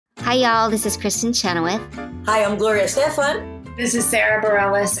Hi, y'all. This is Kristen Chenoweth. Hi, I'm Gloria Stefan. This is Sarah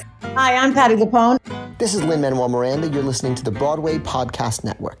Bareilles. Hi, I'm Patti LuPone. This is Lin-Manuel Miranda. You're listening to the Broadway Podcast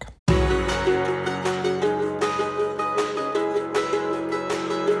Network.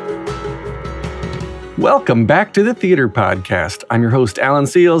 Welcome back to the Theater Podcast. I'm your host, Alan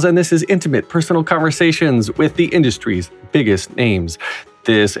Seals, and this is intimate personal conversations with the industry's biggest names.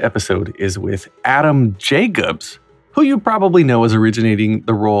 This episode is with Adam Jacobs, who you probably know as originating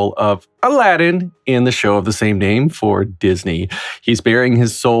the role of Aladdin in the show of the same name for Disney. He's bearing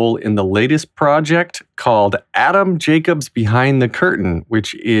his soul in the latest project called Adam Jacobs Behind the Curtain,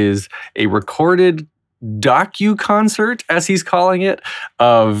 which is a recorded docu-concert, as he's calling it,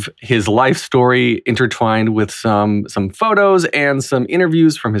 of his life story intertwined with some photos and some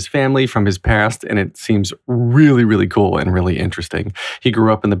interviews from his family, from his past, and it seems really, really cool and really interesting. He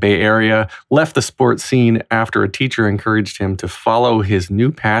grew up in the Bay Area, left the sports scene after a teacher encouraged him to follow his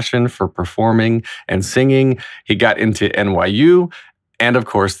new passion for performing and singing. He got into NYU, and of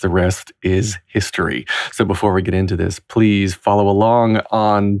course, the rest is history. So before we get into this, please follow along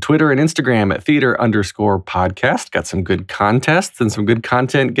on Twitter and Instagram at theater_podcast. Got some good contests and some good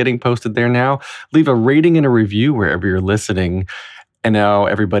content getting posted there now. Leave a rating and a review wherever you're listening. And now,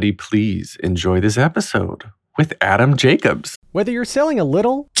 everybody, please enjoy this episode with Adam Jacobs. Whether you're selling a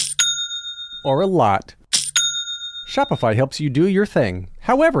little or a lot, Shopify helps you do your thing,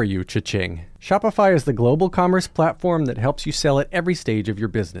 however you cha-ching. Shopify is the global commerce platform that helps you sell at every stage of your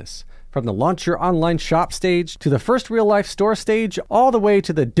business. From the launch your online shop stage to the first real-life store stage, all the way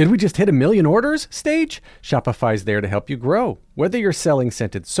to the did we just hit 1 million orders stage, Shopify's there to help you grow. Whether you're selling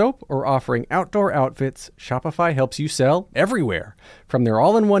scented soap or offering outdoor outfits, Shopify helps you sell everywhere. From their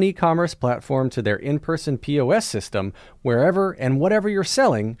all-in-one e-commerce platform to their in-person POS system, wherever and whatever you're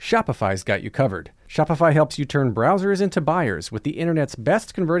selling, Shopify's got you covered. Shopify helps you turn browsers into buyers with the internet's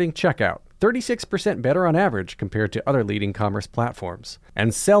best converting checkout, 36% better on average compared to other leading commerce platforms.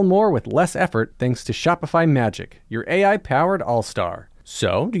 And sell more with less effort thanks to Shopify Magic, your AI-powered all-star.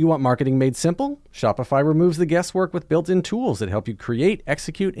 So, do you want marketing made simple? Shopify removes the guesswork with built-in tools that help you create,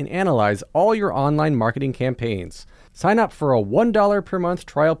 execute, and analyze all your online marketing campaigns. Sign up for a $1 per month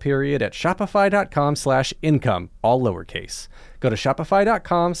trial period at shopify.com/income, all lowercase. Go to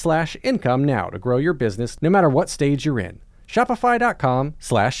shopify.com/income now to grow your business no matter what stage you're in.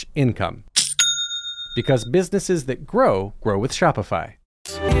 Shopify.com/income. Because businesses that grow with Shopify.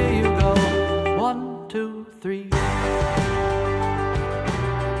 Here you go. 1, 2, 3.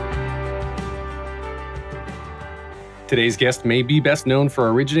 Today's guest may be best known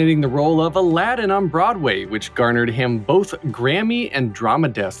for originating the role of Aladdin on Broadway, which garnered him both Grammy and Drama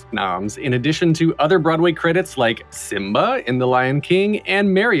Desk noms, in addition to other Broadway credits like Simba in The Lion King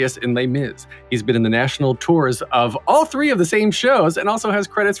and Marius in Les Mis. He's been in the national tours of all three of the same shows and also has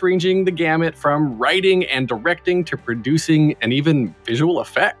credits ranging the gamut from writing and directing to producing and even visual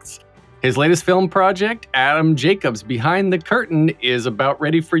effects. His latest film project, Adam Jacobs Behind the Curtain, is about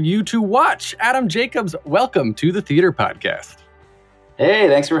ready for you to watch. Adam Jacobs, welcome to the Theater Podcast. Hey,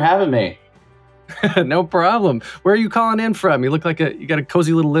 thanks for having me. No problem. Where are you calling in from? You look like you got a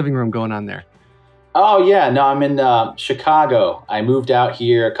cozy little living room going on there. Oh, yeah. No, I'm in Chicago. I moved out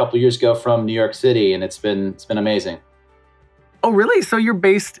here a couple years ago from New York City, and it's been amazing. Oh, really? So you're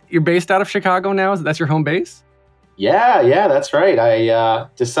based out of Chicago now? That's your home base? Yeah, that's right. I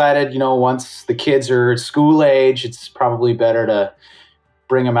decided, once the kids are school age, it's probably better to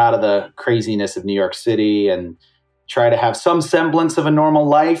bring them out of the craziness of New York City and try to have some semblance of a normal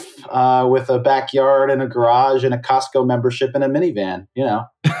life with a backyard and a garage and a Costco membership and a minivan,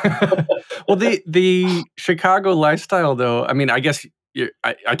 Well, the Chicago lifestyle, though, I mean, I guess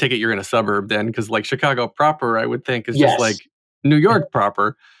I take it you're in a suburb then, because like Chicago proper, I would think is just like New York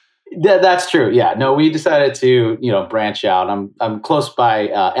proper. That's true. Yeah. No, we decided to, branch out. I'm close by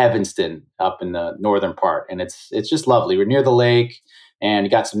Evanston up in the northern part, and it's just lovely. We're near the lake, and you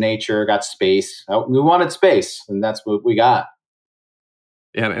got some nature, got space. We wanted space, and that's what we got.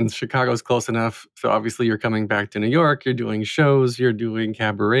 Yeah, and Chicago's close enough. So obviously you're coming back to New York, you're doing shows, you're doing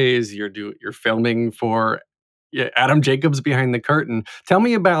cabarets, you're filming for Adam Jacobs Behind the Curtain. Tell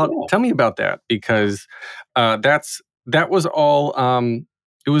me about that, because that was all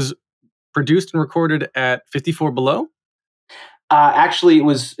it was produced and recorded at 54 Below? Actually, it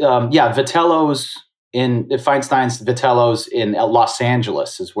was, Vitello's in Feinstein's Vitello's in Los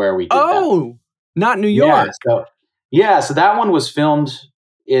Angeles is where we did that. Oh, not New York. So that one was filmed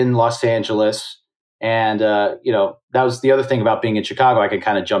in Los Angeles. And, that was the other thing about being in Chicago. I could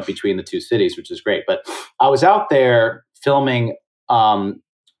kind of jump between the two cities, which is great. But I was out there filming a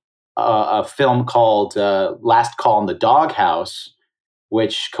film called Last Call in the Doghouse,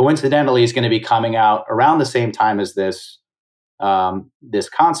 which coincidentally is going to be coming out around the same time as this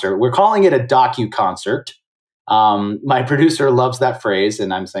concert. We're calling it a docu-concert. My producer loves that phrase,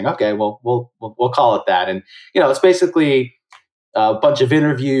 and I'm saying, okay, well, we'll call it that. And it's basically a bunch of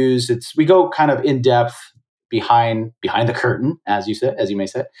interviews. We go kind of in depth behind the curtain, as you may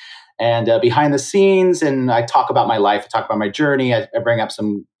say, and behind the scenes. And I talk about my life. I talk about my journey. I bring up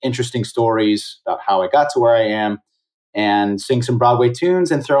some interesting stories about how I got to where I am, and sing some Broadway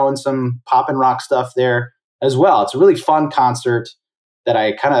tunes and throw in some pop and rock stuff there as well. It's a really fun concert that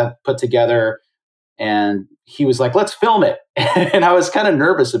I kind of put together. And he was like, let's film it. And I was kind of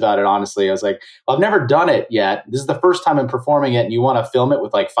nervous about it, honestly. I was like, well, I've never done it yet. This is the first time I'm performing it. And you want to film it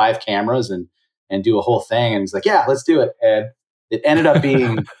with like 5 cameras and do a whole thing. And he's like, yeah, let's do it. And it ended up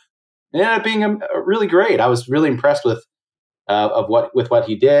being really great. I was really impressed with what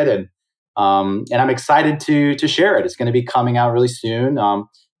he did. And I'm excited to share it. It's going to be coming out really soon.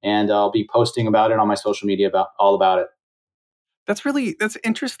 And I'll be posting about it on my social media all about it. That's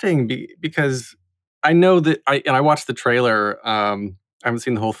interesting because I know that I watched the trailer. I haven't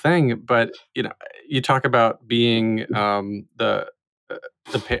seen the whole thing, but you talk about being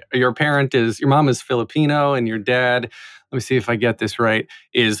your mom is Filipino and your dad, let me see if I get this right,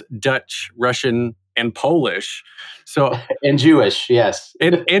 is Dutch, Russian, and Polish. So and Jewish, yes.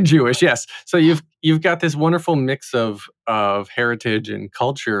 and Jewish, yes. So you've got this wonderful mix of heritage and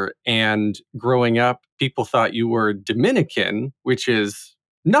culture. And growing up, people thought you were Dominican, which is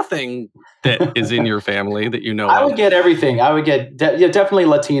nothing that is in your family that you know I of. would get everything. I would get definitely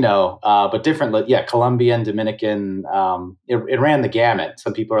Latino, but different. Yeah, Colombian, Dominican. It ran the gamut.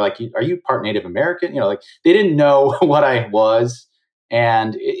 Some people are like, "Are you part Native American?" Like they didn't know what I was,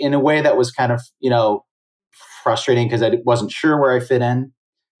 and in a way that was kind of frustrating because I wasn't sure where I fit in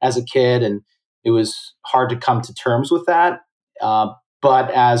as a kid, and it was hard to come to terms with that.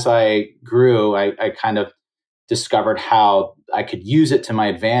 But as I grew, I kind of discovered how I could use it to my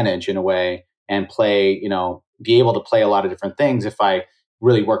advantage in a way and play, be able to play a lot of different things if I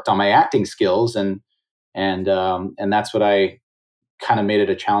really worked on my acting skills. And that's what I kind of made it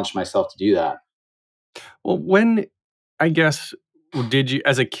a challenge to myself to do that. Well, when, I guess, did you,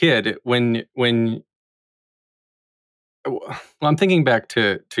 as a kid, when I'm thinking back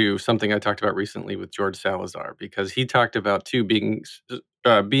to something I talked about recently with George Salazar, because he talked about too being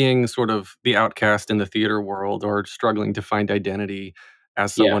sort of the outcast in the theater world or struggling to find identity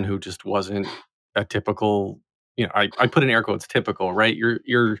as someone who just wasn't a typical, I put in air quotes, typical, right?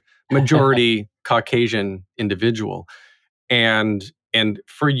 You're majority Caucasian individual. And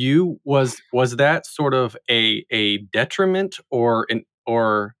for you, was that sort of a detriment or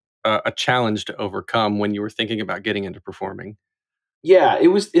a challenge to overcome when you were thinking about getting into performing? Yeah, it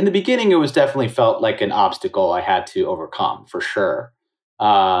was in the beginning. It was definitely felt like an obstacle I had to overcome for sure.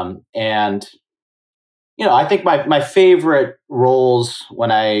 And I think my favorite roles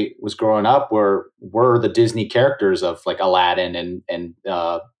when I was growing up were the Disney characters of like Aladdin and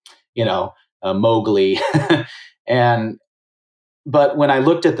Mowgli, but when I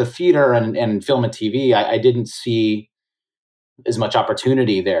looked at the theater and film and TV, I didn't see as much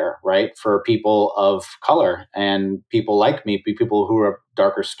opportunity there, right, for people of color and people like me, people who are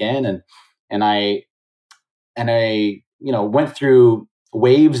darker skin, and I went through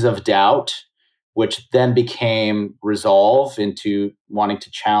waves of doubt, which then became resolve into wanting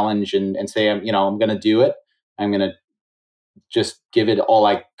to challenge and say, I'm going to do it. I'm going to just give it all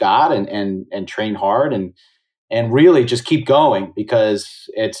I got and train hard and really just keep going, because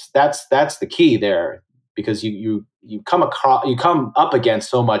that's the key there, because you come up against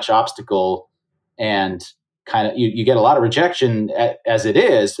so much obstacle and kind of you get a lot of rejection as it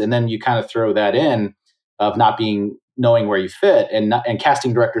is, and then you kind of throw that in of knowing where you fit, and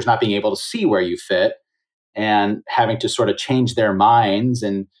casting directors not being able to see where you fit and having to sort of change their minds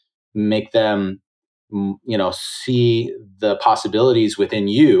and make them see the possibilities within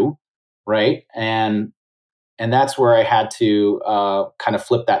you, right? And that's where I had to kind of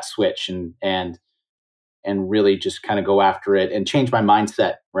flip that switch and really just kind of go after it and change my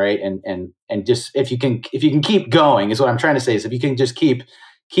mindset, right? And just if you can keep going, is what I'm trying to say, is if you can just keep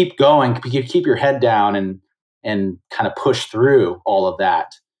going, keep your head down and kind of push through all of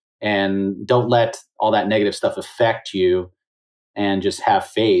that, and don't let all that negative stuff affect you, and just have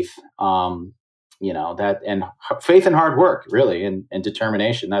faith, that, and faith and hard work, really, and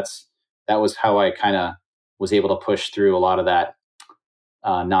determination. That was how I kind of was able to push through a lot of that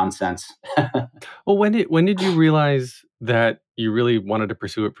nonsense. Well, when did you realize that you really wanted to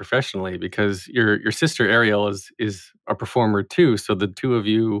pursue it professionally? Because your sister Ariel is a performer too, so the two of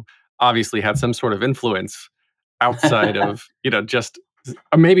you obviously had some sort of influence outside of just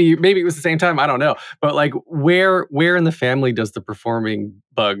maybe it was the same time. I don't know. But like, where in the family does the performing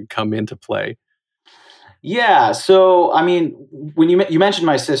bug come into play? Yeah. So, I mean, when you mentioned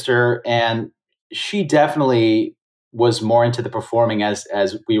my sister, and she definitely was more into the performing as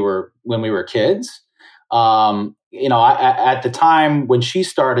when we were kids. At the time when she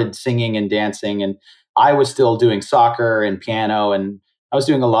started singing and dancing, and I was still doing soccer and piano, and I was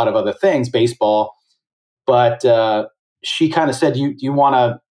doing a lot of other things, baseball. But she kind of said, "You want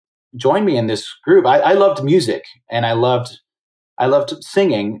to join me in this group?" I loved music and I loved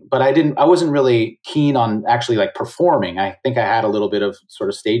singing, but I wasn't really keen on actually like performing. I think I had a little bit of sort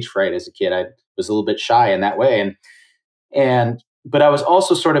of stage fright as a kid. I was a little bit shy in that way, but I was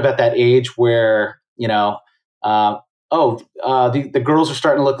also sort of at that age where the girls are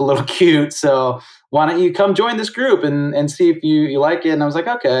starting to look a little cute, so why don't you come join this group and see if you like it? And I was like,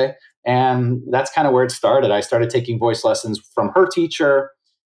 okay. And that's kind of where it started. I started taking voice lessons from her teacher,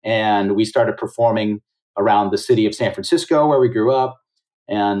 and we started performing around the city of San Francisco where we grew up,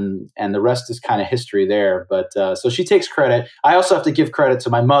 and the rest is kind of history there. But so she takes credit. I also have to give credit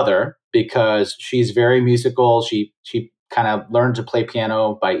to my mother because she's very musical. She kind of learned to play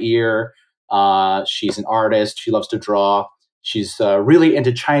piano by ear. She's an artist. She loves to draw. She's really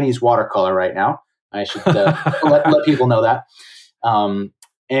into Chinese watercolor right now. I should let people know that.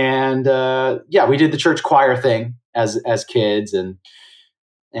 We did the church choir thing as kids, and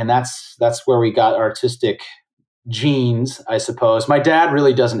that's where we got artistic genes, I suppose. My dad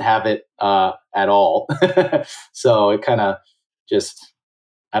really doesn't have it at all, so it kind of just,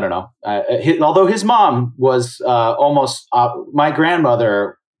 I don't know. Although his mom was almost, my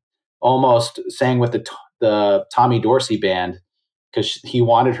grandmother almost sang with the Tommy Dorsey band because he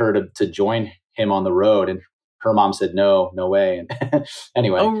wanted her to join him on the road, and her mom said no way. And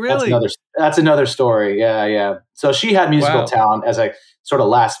anyway, oh really? That's another story. Yeah. So she had musical talent as a sort of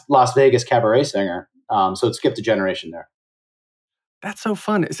Las Vegas cabaret singer. So it skipped a generation there. That's so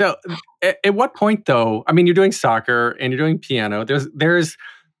fun. So at what point though? I mean, you're doing soccer and you're doing piano. There's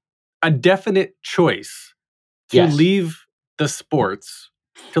a definite choice to leave the sports,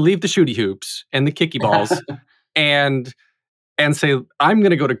 to leave the shooty hoops and the kicky balls, and say, I'm going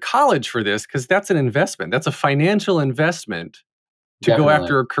to go to college for this, because that's an investment. That's a financial investment to go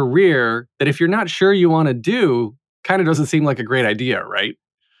after a career that, if you're not sure you want to do, kind of doesn't seem like a great idea, right?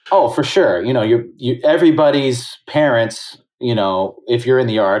 Oh, for sure. Everybody's parents, if you're in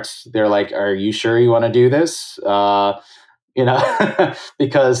the arts, they're like, are you sure you want to do this?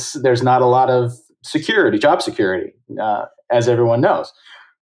 Because there's not a lot of job security, as everyone knows.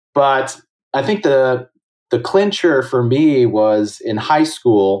 But I think the clincher for me was in high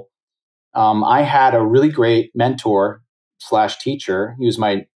school. I had a really great mentor / teacher. He was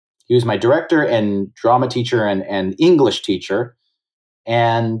my director and drama teacher and English teacher.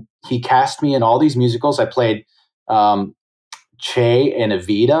 And he cast me in all these musicals. I played Che and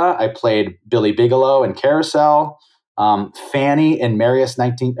Evita. I played Billy Bigelow in Carousel. Fanny and Marius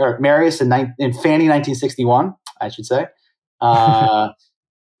and Fanny 1961, I should say.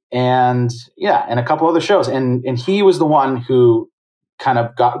 And a couple other shows. And he was the one who kind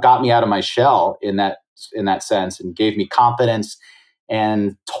of got me out of my shell in that sense, and gave me confidence,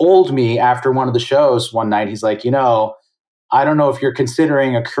 and told me after one of the shows one night, he's like, I don't know if you're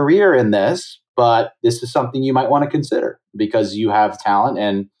considering a career in this, but this is something you might want to consider because you have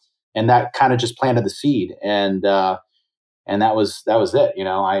talent. And that kind of just planted the seed. And that was it.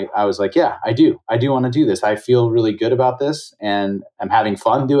 I was like, yeah, I do want to do this. I feel really good about this, and I'm having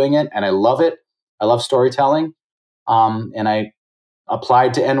fun doing it, and I love it. I love storytelling. And I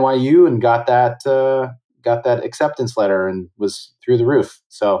applied to NYU and got that acceptance letter and was through the roof.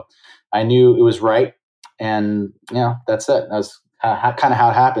 So I knew it was right. And that's it. That's kind of how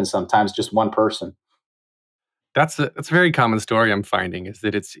it happens sometimes, just one person. That's a very common story I'm finding, is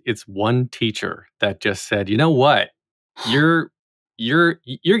that it's one teacher that just said, you know what? You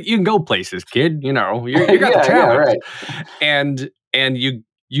can go places, kid. You got the talent. Yeah, right. And you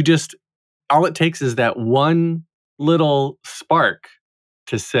just, all it takes is that one little spark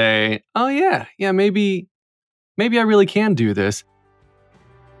to say, oh yeah, maybe I really can do this.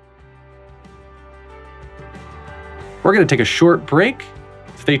 We're going to take a short break.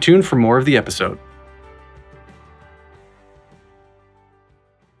 Stay tuned for more of the episode.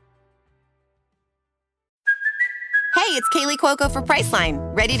 Hey, it's Kaylee Cuoco for Priceline.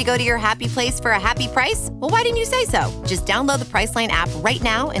 Ready to go to your happy place for a happy price? Well, why didn't you say so? Just download the Priceline app right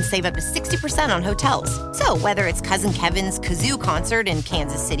now and save up to 60% on hotels. So whether it's Cousin Kevin's Kazoo Concert in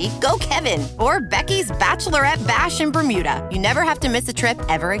Kansas City, go Kevin, or Becky's Bachelorette Bash in Bermuda, you never have to miss a trip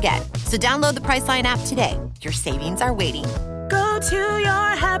ever again. So download the Priceline app today. Your savings are waiting. Go to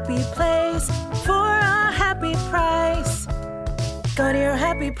your happy place for a happy price. Go to your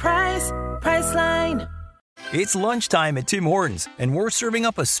happy price, Priceline. It's lunchtime at Tim Hortons, and we're serving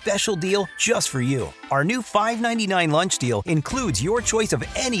up a special deal just for you. Our new $5.99 lunch deal includes your choice of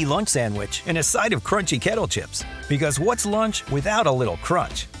any lunch sandwich and a side of crunchy kettle chips. Because what's lunch without a little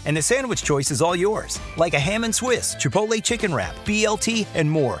crunch? And the sandwich choice is all yours, like a ham and Swiss, Chipotle chicken wrap, BLT, and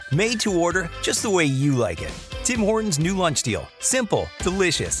more, made to order just the way you like it. Tim Hortons' new lunch deal. Simple,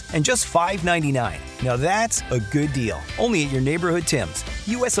 delicious, and just $5.99. Now that's a good deal. Only at your neighborhood Tim's.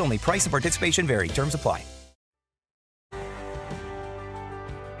 U.S. only. Price and participation vary. Terms apply.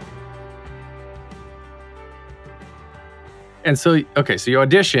 And so, okay, so you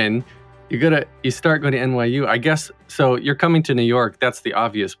audition, you start going to NYU. I guess, so you're coming to New York. That's the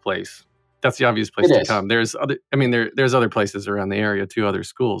obvious place. That's the obvious place to come. There's there's other places around the area too, other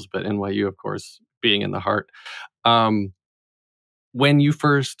schools, but NYU, of course, being in the heart. When you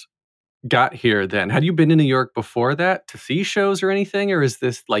first got here then, had you been to New York before that to see shows or anything? Or is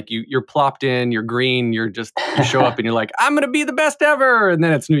this like you're plopped in, you're green, you show up and you're like, I'm going to be the best ever. And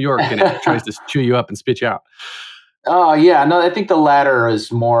then it's New York and it tries to chew you up and spit you out. Oh, yeah. No, I think the latter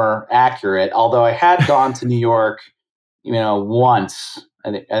is more accurate. Although I had gone to New York, once. I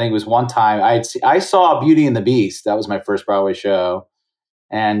think it was one time. I saw Beauty and the Beast. That was my first Broadway show.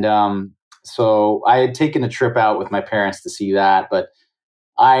 And so I had taken a trip out with my parents to see that. But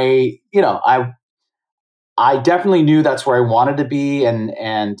I definitely knew that's where I wanted to be.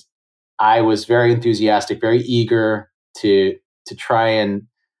 And I was very enthusiastic, very eager to try and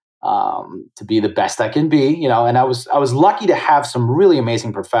to be the best I can be, and I was lucky to have some really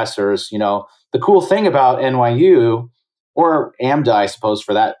amazing professors. The cool thing about NYU or AMDA, I suppose,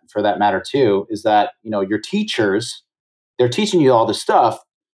 for that matter too, is that, your teachers, they're teaching you all this stuff,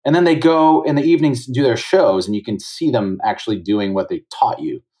 and then they go in the evenings to do their shows, and you can see them actually doing what they taught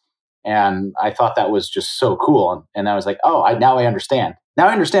you. And I thought that was just so cool. And I was like, now I understand. Now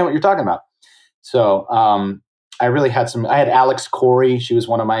I understand what you're talking about. So, I really had I had Alex Corey. She was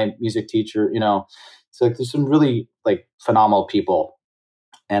one of my music teacher, so there's some really phenomenal people.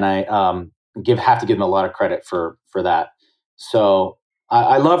 And I have to give them a lot of credit for that. So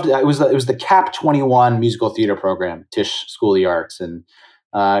I loved it. It was the CAP 21 musical theater program, Tisch School of the Arts, and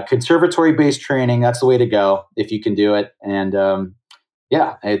conservatory based training. That's the way to go if you can do it. And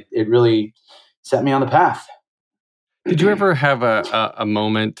it really set me on the path. Did you ever have a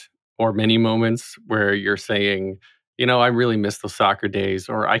moment or many moments where you're saying, I really miss those soccer days,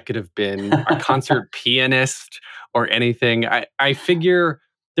 or I could have been a concert pianist or anything? I figure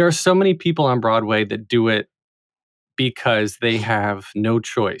there are so many people on Broadway that do it because they have no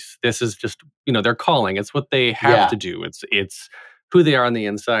choice. This is just, their calling. It's what they have to do. It's who they are on the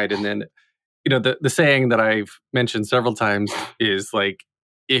inside. And then, the saying that I've mentioned several times is like,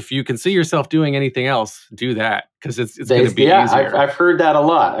 if you can see yourself doing anything else, do that, because it's going to be easier. I've heard that a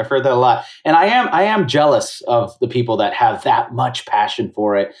lot. And I am jealous of the people that have that much passion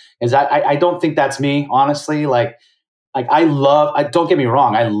for it. Is I don't think that's me, honestly. Don't get me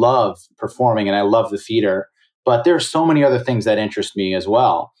wrong, I love performing and I love the theater, but there's so many other things that interest me as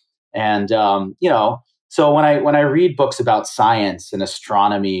well. And so when I read books about science and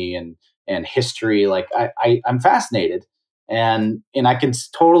astronomy and history, I'm fascinated. And I can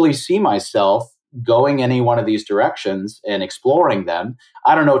totally see myself going any one of these directions and exploring them.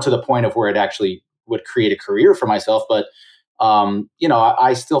 I don't know to the point of where it actually would create a career for myself, but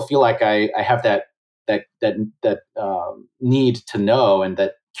I still feel like I have that need to know and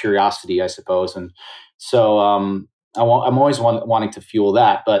that curiosity, I suppose. And so I'm always wanting to fuel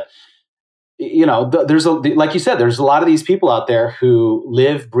that. But like you said, there's a lot of these people out there who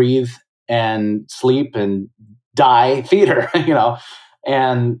live, breathe, and sleep and die theater,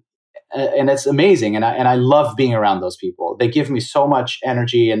 and it's amazing. And I love being around those people. They give me so much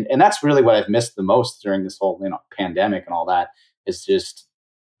energy. And that's really what I've missed the most during this whole, pandemic and all that, is just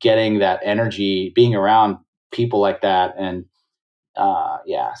getting that energy, being around people like that. And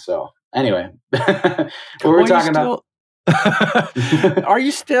so anyway, what we're talking about. Are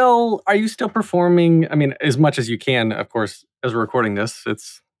you still performing? I mean, as much as you can, of course, as we're recording this,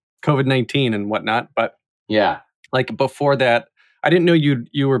 it's COVID-19 and whatnot, but yeah, before that, I didn't know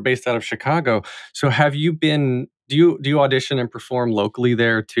you were based out of Chicago. So have you been? Do you audition and perform locally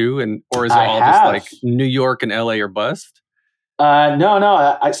there too, or is it all just New York and LA or bust?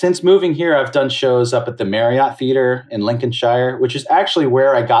 No. Since moving here, I've done shows up at the Marriott Theater in Lincolnshire, which is actually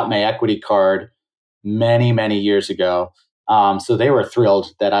where I got my equity card many, many years ago. So they were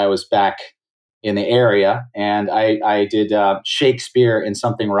thrilled that I was back in the area, and I did Shakespeare in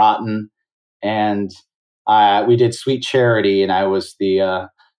Something Rotten, and we did Sweet Charity, and I was the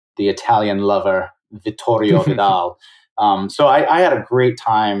Italian lover, Vittorio Vidal. So I had a great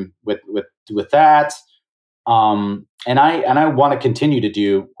time with that. And I want to continue to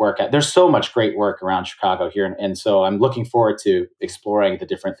do work. There's so much great work around Chicago here. And so I'm looking forward to exploring the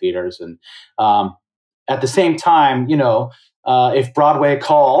different theaters. And at the same time, if Broadway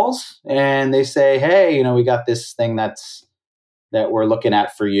calls and they say, hey, we got this thing that we're looking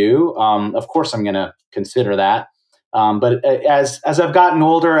at for you, of course I'm going to consider that. But as I've gotten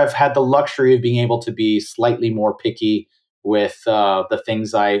older, I've had the luxury of being able to be slightly more picky with the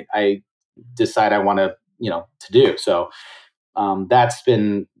things I decide I want to do. So that's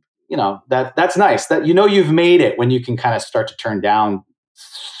been, that's nice that, you've made it when you can kind of start to turn down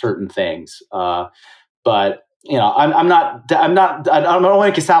certain things. But I don't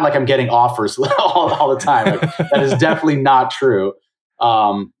want to sound like I'm getting offers all the time. Like, that is definitely not true.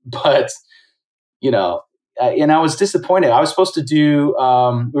 But and I was disappointed. I was supposed to do,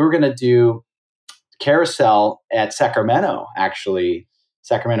 we were going to do Carousel at Sacramento, actually,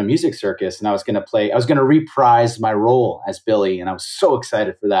 Sacramento Music Circus. And I was going to reprise my role as Billy. And I was so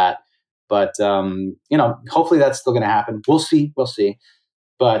excited for that. But, hopefully that's still going to happen. We'll see.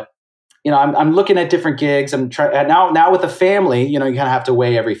 But, I'm looking at different gigs. I'm trying now with a family, you kind of have to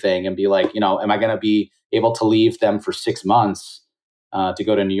weigh everything and be like, am I going to be able to leave them for 6 months to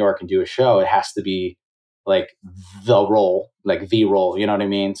go to New York and do a show? It has to be like the role. You know what I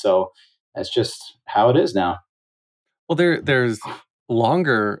mean? So that's just how it is now. Well, there's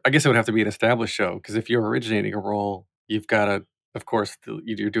longer, I guess it would have to be an established show, because if you're originating a role, you've got to, of course,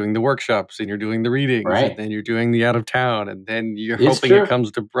 you're doing the workshops and you're doing the readings, right, and then you're doing the out of town, and then you're hoping it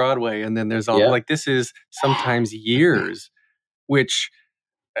comes to Broadway, and then there's all this is sometimes years, which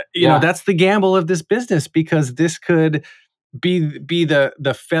that's the gamble of this business, because this could be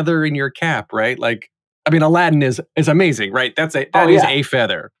the feather in your cap, right? Like, I mean, Aladdin is amazing, right? That is a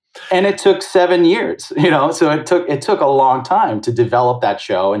feather. And it took 7 years, so it took a long time to develop that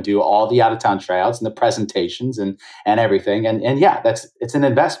show and do all the out of town tryouts and the presentations and everything. And it's an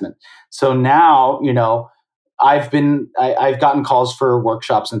investment. So now, I've gotten calls for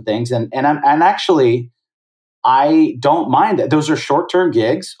workshops and things, and actually I don't mind that. Those are short-term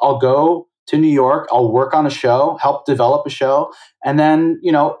gigs. I'll go to New York, I'll work on a show, help develop a show. And then,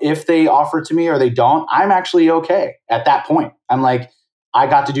 if they offer it to me or they don't, I'm actually okay at that point. I'm like, I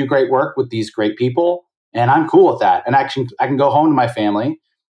got to do great work with these great people, and I'm cool with that. And actually, I can go home to my family.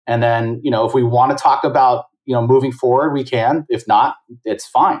 And then, if we want to talk about, moving forward, we can. If not, it's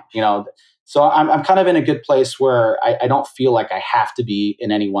fine. So I'm kind of in a good place where I don't feel like I have to be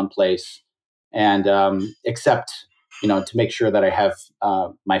in any one place, and except, to make sure that I have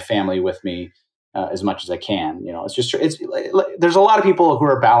my family with me as much as I can. There's a lot of people who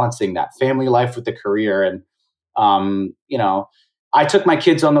are balancing that family life with the career, and I took my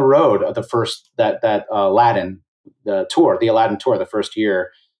kids on the road the first that Aladdin tour, the first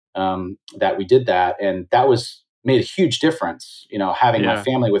year that we did that, and that made a huge difference. Having my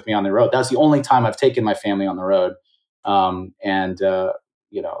family with me on the road. That's the only time I've taken my family on the road,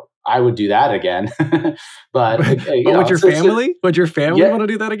 I would do that again. But would your family? Would your family want to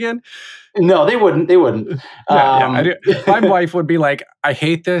do that again? No, they wouldn't. My wife would be like, "I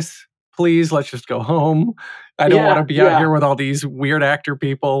hate this. Please, let's just go home. I don't want to be out here with all these weird actor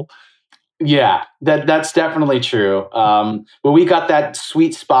people." Yeah, that's definitely true. But we got that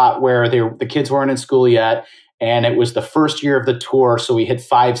sweet spot where the kids weren't in school yet, and it was the first year of the tour, so we hit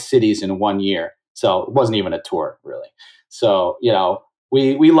 5 cities in 1 year. So it wasn't even a tour, really. So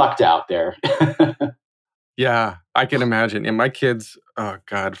we lucked out there. Yeah, I can imagine. And my kids, oh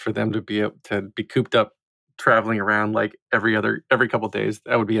God, for them to be cooped up traveling around like every couple of days,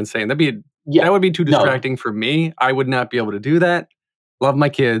 that would be insane. That would be too distracting for me. I would not be able to do that. Love my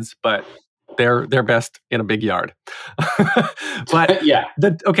kids, but they're best in a big yard. But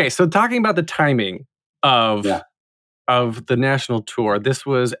okay, so talking about the timing of the national tour, this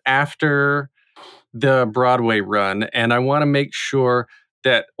was after the Broadway run, and I want to make sure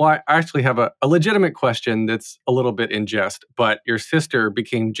that, I actually have a legitimate question that's a little bit in jest, but your sister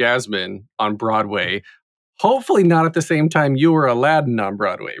became Jasmine on Broadway. Hopefully not at the same time you were Aladdin on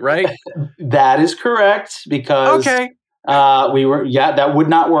Broadway, right? That is correct, because we were, that would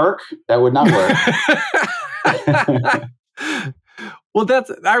not work. That would not work. Well,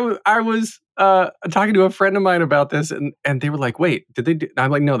 I was talking to a friend of mine about this, and they were like, "Wait, did they?"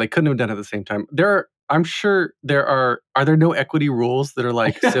 I'm like, "No, they couldn't have done it at the same time." I'm sure there are. Are there no equity rules that are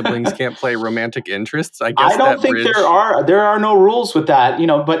like siblings can't play romantic interests? I guess I don't think there are. There are no rules with that,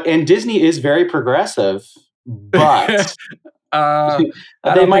 and Disney is very progressive, but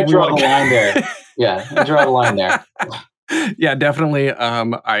they might draw the line there. Yeah, I draw the line there. Yeah, definitely.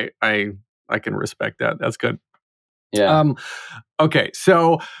 I can respect that. That's good. Yeah. Okay,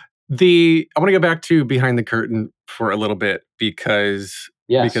 so I want to go back to Behind the Curtain for a little bit because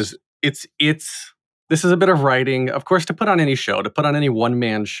it's this is a bit of writing. Of course, to put on any show, to put on any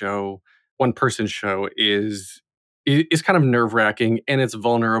one-man show, one-person show is kind of nerve-wracking, and it's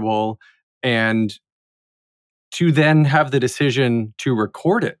vulnerable. And to then have the decision to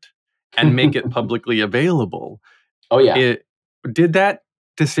record it and make it publicly available. Oh yeah. Did that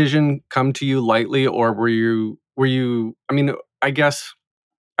decision come to you lightly, or were you, I mean, I guess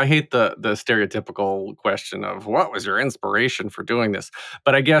I hate the stereotypical question of what was your inspiration for doing this?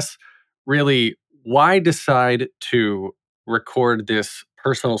 But I guess really, why decide to record this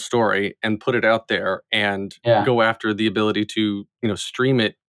personal story and put it out there and go after the ability to, stream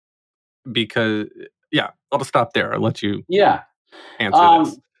it? Because I'll just stop there. I'll let you answer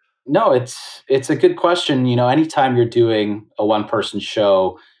this. No, it's a good question. Anytime you're doing a one-person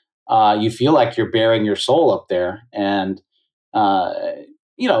show, you feel like you're bearing your soul up there. And, I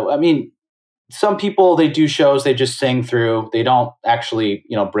mean, some people, they do shows, they just sing through. They don't actually,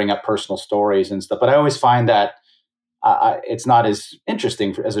 bring up personal stories and stuff. But I always find that it's not as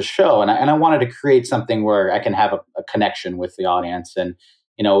interesting as a show. And I wanted to create something where I can have a connection with the audience. And,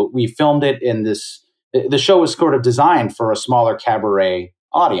 we filmed it in this, the show was sort of designed for a smaller cabaret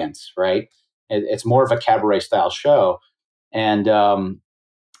audience, right? It's more of a cabaret style show. And the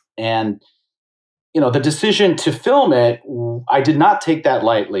decision to film it, I did not take that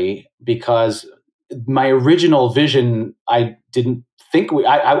lightly because my original vision, I didn't think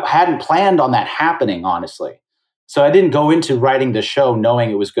I hadn't planned on that happening, honestly. So I didn't go into writing the show knowing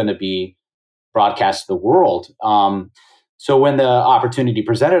it was going to be broadcast to the world. So when the opportunity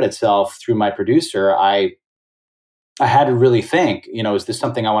presented itself through my producer, I had to really think, is this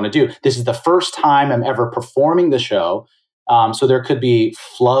something I want to do? This is the first time I'm ever performing the show. So there could be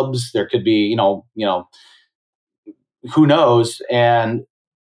flubs, there could be, who knows? And,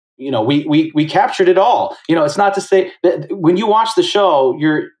 we captured it all. It's not to say that when you watch the show,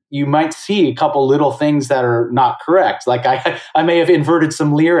 you might see a couple little things that are not correct. Like I may have inverted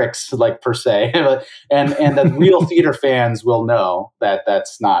some lyrics, like per se, and the real theater fans will know that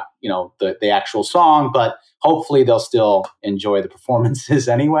that's not, the actual song, but hopefully they'll still enjoy the performances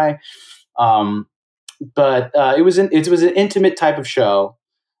anyway. But it was an intimate type of show,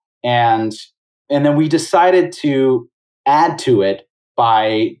 and then we decided to add to it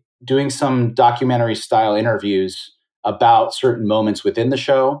by doing some documentary style interviews about certain moments within the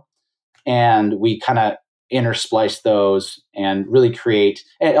show, and we kind of interspliced those and really create,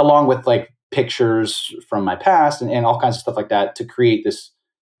 along with like pictures from my past and all kinds of stuff like that, to create this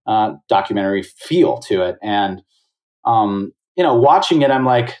documentary feel to it. And watching it, I'm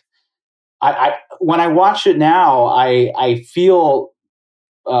like, I when I watch it now, I feel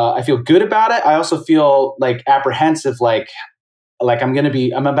good about it. I also feel like apprehensive, like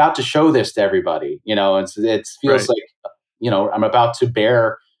I'm about to show this to everybody. It feels like I'm about to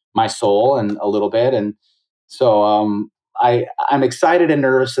bare my soul and a little bit, and so I'm excited and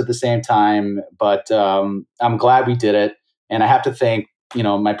nervous at the same time. But I'm glad we did it, and I have to thank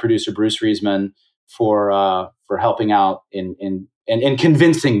my producer Bruce Riesman for helping out in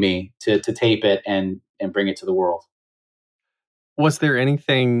convincing me to tape it and bring it to the world. Was there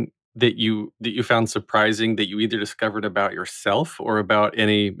anything that you found surprising that you either discovered about yourself or about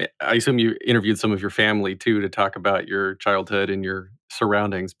I assume you interviewed some of your family too to talk about your childhood and your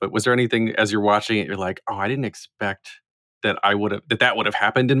surroundings, but was there anything as you're watching it, you're like, oh, I didn't expect that that would have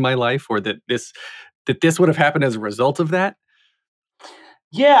happened in my life, or that this would have happened as a result of that?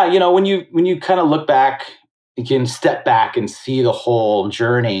 Yeah. When you kind of look back, you can step back and see the whole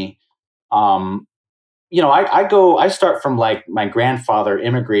journey. I start from like my grandfather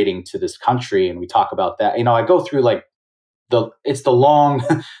immigrating to this country, and we talk about that. I go through like it's the long,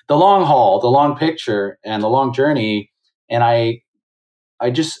 the long haul, the long picture, and the long journey. And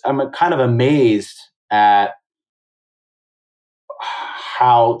I'm kind of amazed at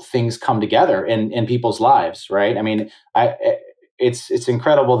how things come together in people's lives. Right. I mean, it's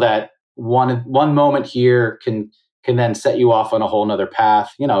incredible that one moment here can then set you off on a whole nother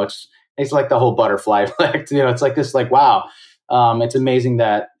path. It's like the whole butterfly effect. It's like this, like, wow, it's amazing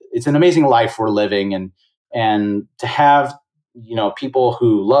that it's an amazing life we're living, and to have, people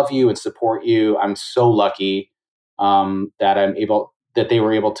who love you and support you. I'm so lucky that they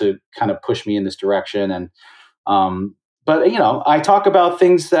were able to kind of push me in this direction. And, but I talk about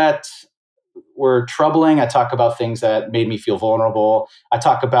things that were troubling. I talk about things that made me feel vulnerable. I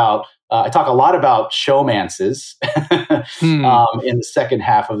talk a lot about showmances in the second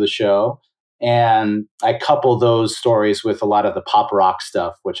half of the show. And I couple those stories with a lot of the pop rock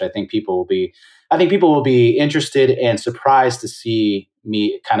stuff, which I think people will be interested and surprised to see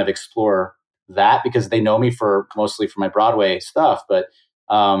me kind of explore that, because they know me mostly for my Broadway stuff. But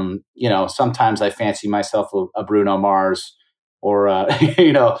sometimes I fancy myself a Bruno Mars or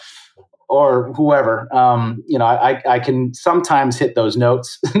or whoever. I can sometimes hit those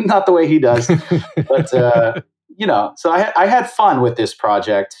notes, not the way he does, but so I had fun with this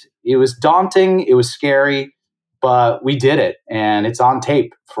project. It was daunting, it was scary, but we did it, and it's on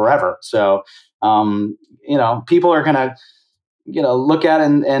tape forever. So people are gonna look at it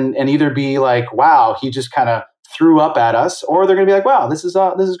and either be like, wow, he just kind of threw up at us, or they're gonna be like, wow, this is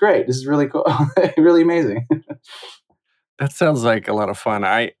great, this is really cool, really amazing. That sounds like a lot of fun.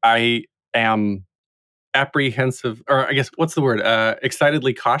 I am apprehensive, or I guess what's the word?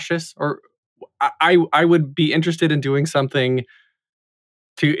 Excitedly cautious, or I would be interested in doing something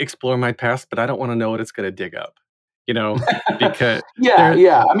to explore my past, but I don't want to know what it's going to dig up, because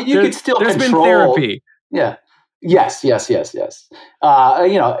yeah. I mean, you could still there's control. Been therapy. Yeah. Yes. Since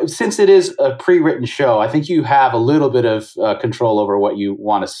it is a pre-written show, I think you have a little bit of control over what you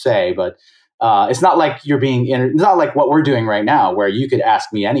want to say, but it's not like it's not like what we're doing right now, where you could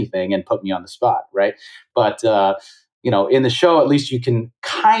ask me anything and put me on the spot, right? But in the show, at least you can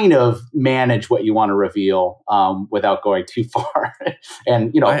kind of manage what you want to reveal without going too far,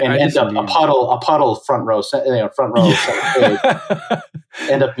 and end up a puddle front row,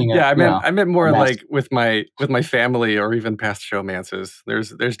 end up being I meant more like with my family, or even past showmances.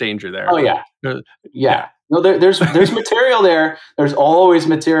 There's danger there. Oh yeah. No, there's material there. There's always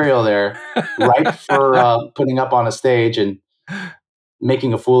material there, right, for putting up on a stage and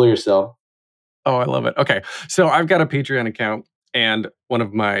making a fool of yourself. Oh, I love it. Okay, so I've got a Patreon account, and one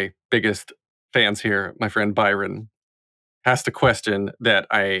of my biggest fans here, my friend Byron, asked a question that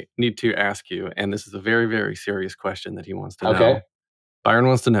I need to ask you, and this is a very, very serious question that he wants to know. Okay. Byron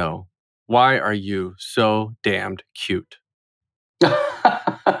wants to know, why are you so damned cute?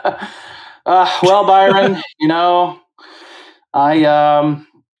 Well, Byron,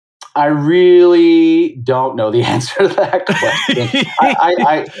 I really don't know the answer to that question.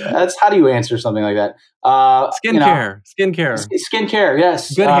 That's, how do you answer something like that? Skincare. Skincare.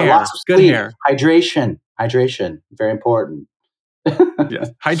 Yes. Good hair. Lots of sleep. Hydration. Very important. Yes.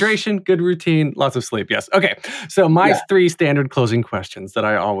 Hydration, good routine, lots of sleep. Yes. Okay. So my 3 standard closing questions that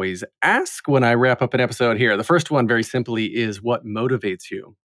I always ask when I wrap up an episode here. The first one, very simply, is what motivates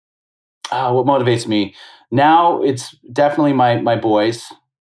you? What motivates me? Now, it's definitely my boys.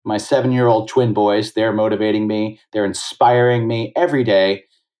 My 7-year-old twin boys, they're motivating me. They're inspiring me every day.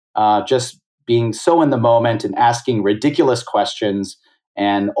 Just being so in the moment and asking ridiculous questions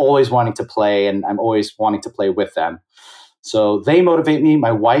and always wanting to play. And I'm always wanting to play with them. So they motivate me.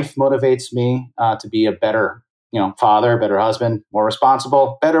 My wife motivates me to be a better, father, better husband, more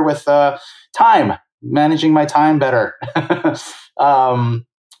responsible, better with time, managing my time better.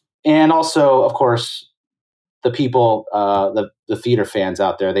 And also, of course, the people, the theater fans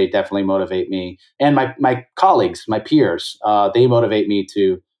out there, they definitely motivate me. And my colleagues, my peers, they motivate me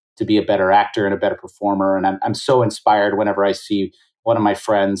to be a better actor and a better performer. And I'm so inspired whenever I see one of my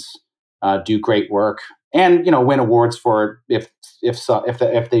friends do great work and win awards for it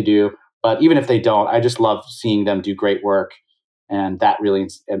if they do. But even if they don't, I just love seeing them do great work, and that really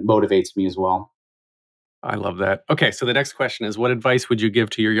motivates me as well. I love that. Okay, so the next question is, what advice would you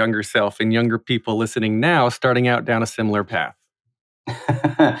give to your younger self and younger people listening now, starting out down a similar path?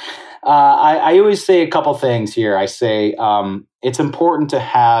 I always say a couple things here. I say it's important to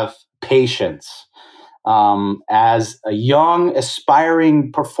have patience. As a young,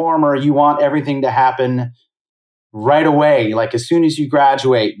 aspiring performer, you want everything to happen right away. Like as soon as you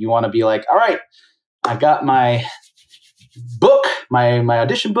graduate, you want to be like, all right, I got my book, my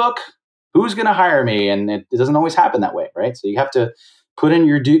audition book. Who's going to hire me? And it doesn't always happen that way, right? So you have to put in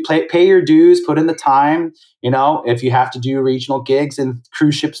your pay your dues, put in the time. If you have to do regional gigs and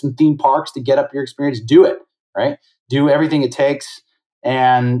cruise ships and theme parks to get up your experience, do it, right? Do everything it takes.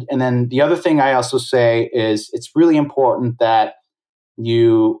 And then the other thing I also say is it's really important that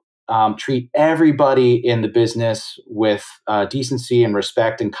you treat everybody in the business with decency and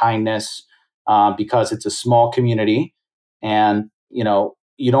respect and kindness, because it's a small community, and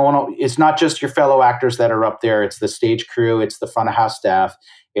you don't want to. It's not just your fellow actors that are up there. It's the stage crew. It's the front of house staff.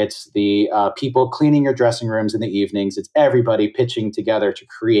 It's the people cleaning your dressing rooms in the evenings. It's everybody pitching together to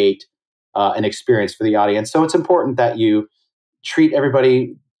create an experience for the audience. So it's important that you treat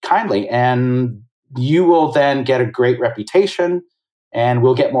everybody kindly, and you will then get a great reputation, and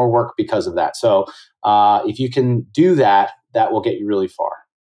we'll get more work because of that. So if you can do that, that will get you really far.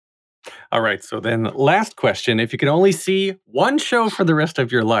 All right. So then last question. If you could only see one show for the rest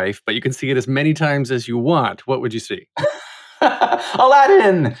of your life, but you can see it as many times as you want, what would you see?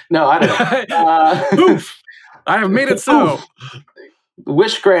 Aladdin. No, I don't know. Oof. I have made it so.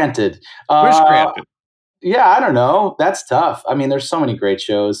 Wish granted. Wish granted. Yeah, I don't know. That's tough. I mean, there's so many great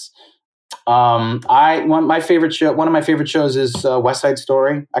shows. One of my favorite shows is West Side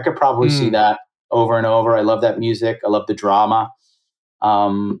Story. I could probably see that over and over. I love that music. I love the drama.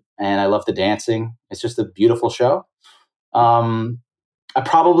 And I love the dancing. It's just a beautiful show. I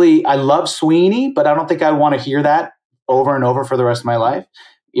love Sweeney, but I don't think I want to hear that over and over for the rest of my life.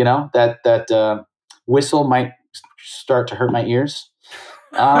 You know, that whistle might start to hurt my ears.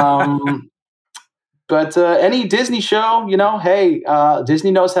 But any Disney show, you know, hey,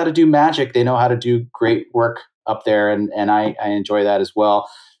 Disney knows how to do magic. They know how to do great work up there, and I enjoy that as well.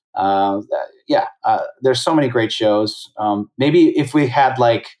 There's so many great shows. Maybe if we had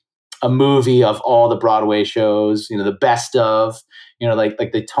like a movie of all the Broadway shows, you know, the best of, you know, like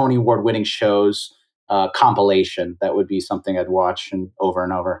the Tony Award winning shows compilation, that would be something I'd watch and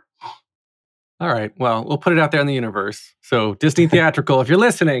over. All right. Well, we'll put it out there in the universe. So Disney Theatrical, if you're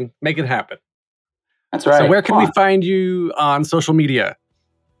listening, make it happen. That's right. So where can we find you on social media?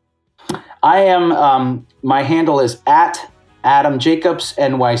 I am, my handle is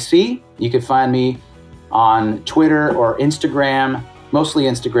 @AdamJacobsNYC. You can find me on Twitter or Instagram, mostly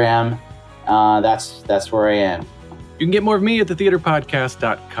Instagram. That's where I am. You can get more of me at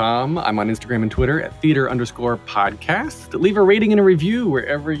thetheaterpodcast.com. I'm on Instagram and Twitter at theater_podcast. Leave a rating and a review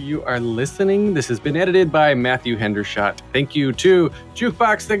wherever you are listening. This has been edited by Matthew Hendershot. Thank you to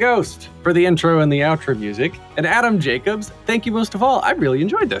Jukebox the Ghost for the intro and the outro music. And Adam Jacobs, thank you most of all. I really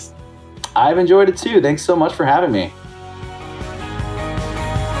enjoyed this. I've enjoyed it too. Thanks so much for having me.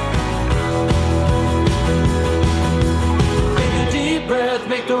 Take a deep breath,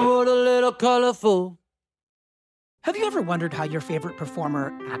 make the world a little colorful. Have you ever wondered how your favorite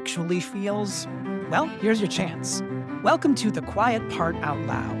performer actually feels? Well, here's your chance. Welcome to The Quiet Part Out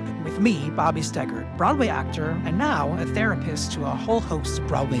Loud with me, Bobby Steggert, Broadway actor and now a therapist to a whole host of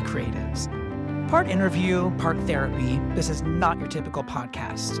Broadway creatives. Part interview, part therapy, this is not your typical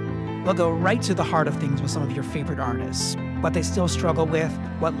podcast. We'll go right to the heart of things with some of your favorite artists, what they still struggle with,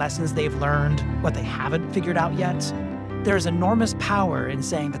 what lessons they've learned, what they haven't figured out yet. There's enormous power in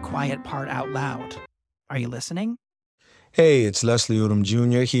saying the quiet part out loud. Are you listening? Hey, it's Leslie Odom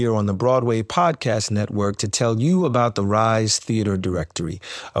Jr. here on the Broadway Podcast Network to tell you about the Rise Theater Directory,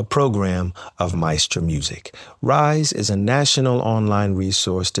 a program of Maestro Music. Rise is a national online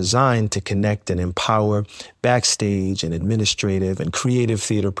resource designed to connect and empower backstage and administrative and creative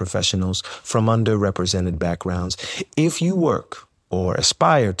theater professionals from underrepresented backgrounds. If you work or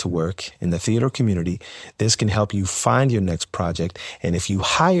aspire to work in the theater community, this can help you find your next project. And if you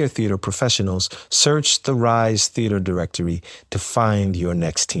hire theater professionals, search the Rise Theater Directory to find your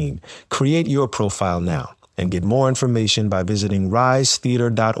next team. Create your profile now and get more information by visiting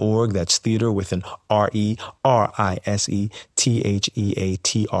risetheater.org. That's theater with an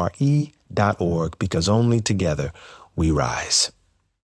RERISETHEATRE.org, because only together we rise.